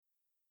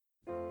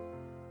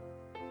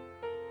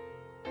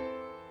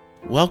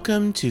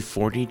Welcome to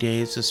 40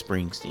 Days of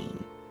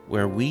Springsteen,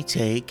 where we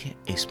take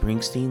a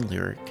Springsteen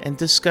lyric and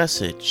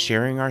discuss it,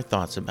 sharing our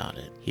thoughts about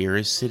it. Here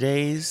is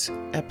today's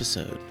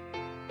episode.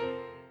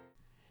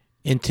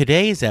 In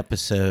today's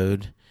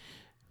episode,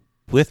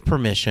 with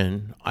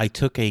permission, I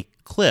took a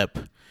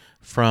clip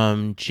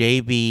from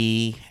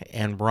JB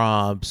and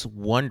Rob's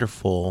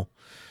wonderful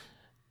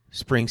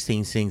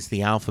Springsteen Sings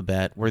the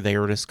Alphabet, where they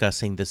were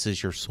discussing This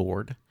Is Your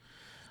Sword.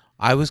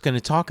 I was going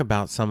to talk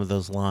about some of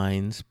those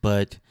lines,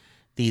 but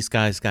these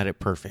guys got it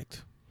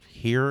perfect.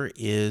 Here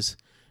is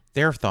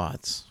their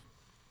thoughts.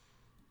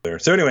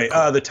 So anyway,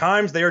 the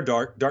times they are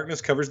dark, darkness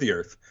covers the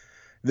earth.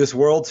 This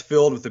world's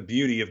filled with the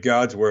beauty of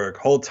God's work.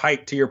 Hold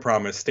tight to your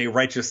promise. Stay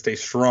righteous, stay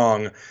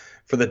strong,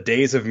 for the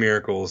days of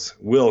miracles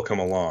will come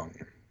along.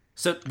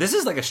 So this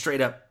is like a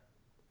straight up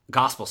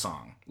gospel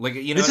song. Like,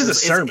 you know, this is a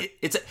sermon.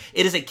 It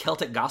is a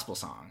Celtic gospel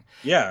song.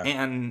 Yeah.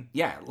 And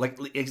yeah, like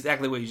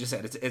exactly what you just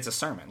said. It's a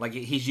sermon. Like,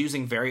 he's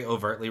using very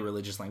overtly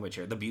religious language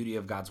here. The beauty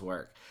of God's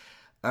work.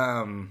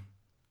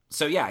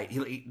 So yeah,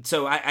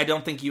 I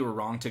don't think you were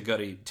wrong to go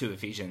to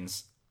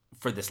Ephesians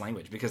for this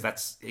language, because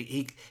that's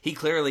he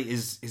clearly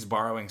is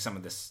borrowing some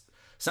of this.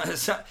 So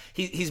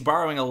he's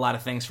borrowing a lot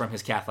of things from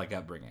his Catholic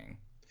upbringing.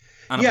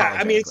 Yeah,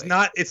 I mean,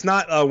 it's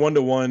not a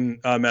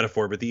one-to-one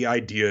metaphor, but the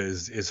idea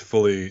is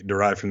fully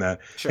derived from that.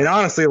 Sure. And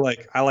honestly,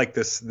 like, I like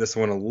this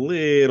one a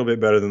little bit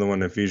better than the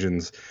one in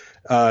Ephesians.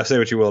 Say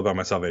what you will about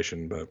my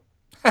salvation, but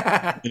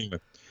anyway,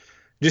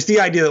 just the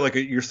idea that like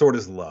your sword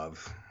is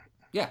love.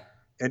 Yeah.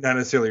 And not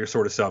necessarily your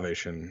sword of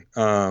salvation,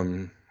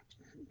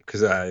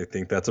 because I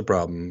think that's a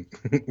problem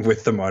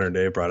with the modern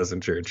day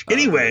Protestant church.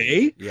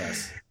 Anyway,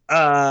 yes.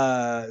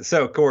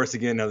 So of course,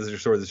 again, now this is your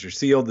sword, this is your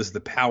shield, this is the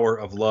power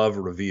of love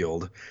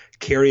revealed.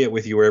 Carry it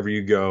with you wherever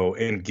you go,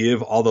 and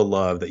give all the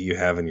love that you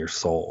have in your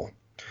soul,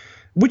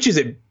 which is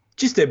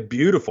just a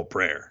beautiful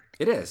prayer.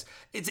 It is.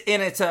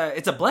 It's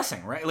a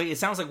blessing, right? Like, it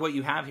sounds like what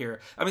you have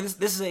here. I mean,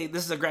 this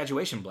is a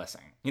graduation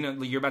blessing. You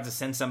know, you're about to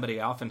send somebody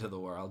off into the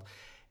world.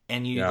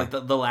 And you like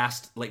the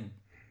last like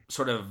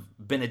sort of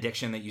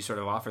benediction that you sort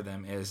of offer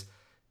them is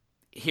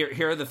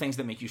here are the things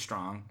that make you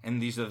strong,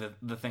 and these are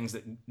the things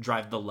that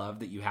drive the love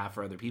that you have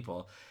for other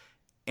people,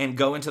 and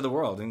go into the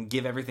world and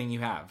give everything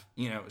you have,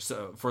 you know,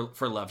 so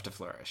for love to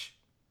flourish.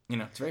 You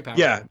know, it's very powerful.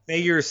 Yeah, may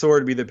your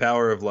sword be the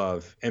power of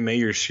love, and may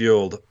your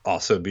shield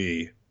also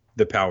be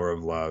the power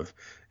of love,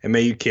 and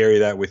may you carry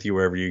that with you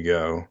wherever you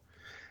go.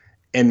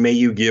 And may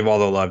you give all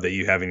the love that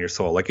you have in your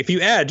soul. Like, if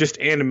you add just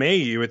 "and may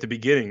you" at the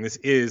beginning, this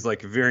is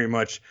like very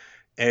much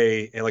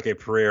a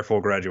prayerful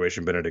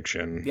graduation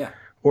benediction. Yeah.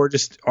 Or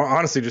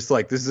honestly, just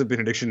like, this is a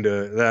benediction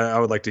that I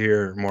would like to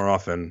hear more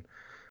often.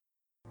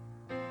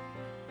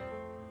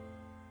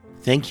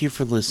 Thank you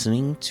for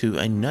listening to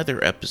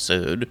another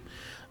episode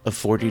of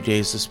 40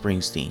 Days of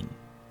Springsteen.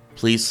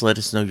 Please let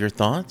us know your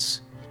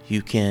thoughts.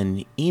 You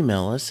can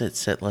email us at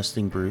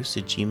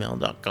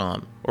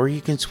setlustingbruce@gmail.com, or you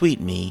can tweet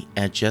me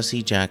at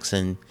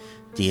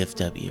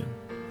JesseJacksonDFW.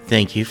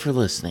 Thank you for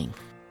listening.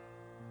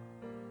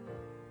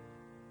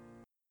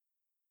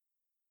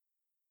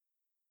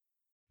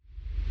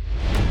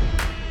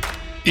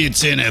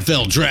 It's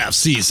NFL draft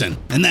season,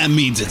 and that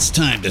means it's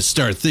time to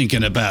start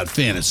thinking about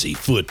fantasy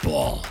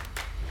football.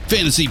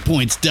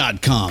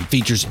 FantasyPoints.com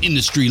features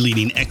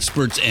industry-leading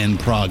experts and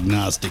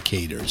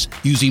prognosticators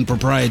using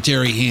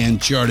proprietary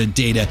hand-charted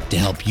data to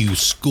help you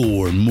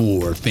score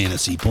more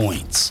fantasy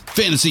points.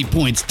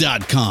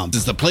 FantasyPoints.com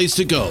is the place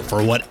to go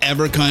for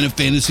whatever kind of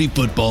fantasy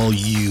football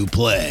you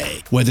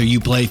play. Whether you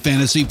play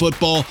fantasy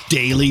football,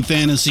 daily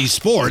fantasy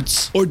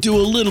sports, or do a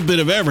little bit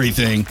of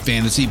everything,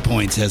 Fantasy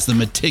Points has the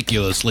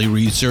meticulously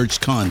researched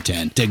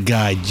content to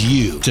guide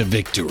you to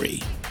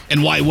victory.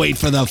 And why wait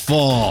for the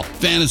fall?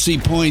 Fantasy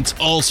Points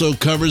also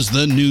covers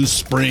the new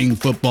spring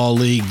football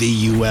league,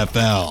 the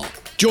UFL.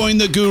 Join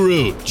the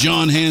guru,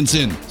 John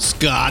Hansen,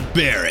 Scott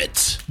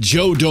Barrett,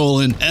 Joe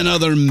Dolan, and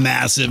other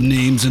massive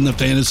names in the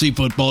fantasy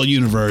football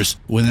universe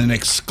with an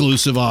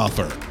exclusive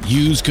offer.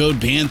 Use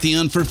code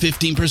Pantheon for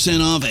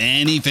 15% off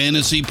any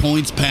Fantasy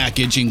Points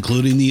package,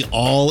 including the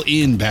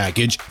all-in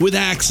package, with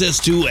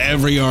access to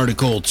every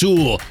article,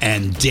 tool,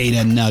 and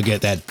data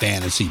nugget that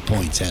Fantasy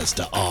Points has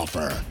to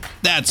offer.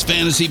 That's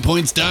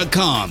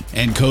FantasyPoints.com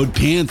and code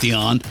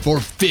Pantheon for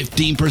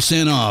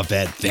 15% off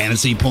at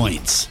Fantasy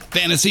Points.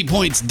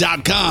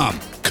 FantasyPoints.com,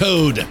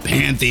 code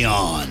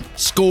Pantheon.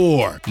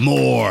 Score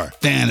more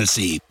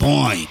fantasy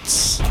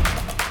points.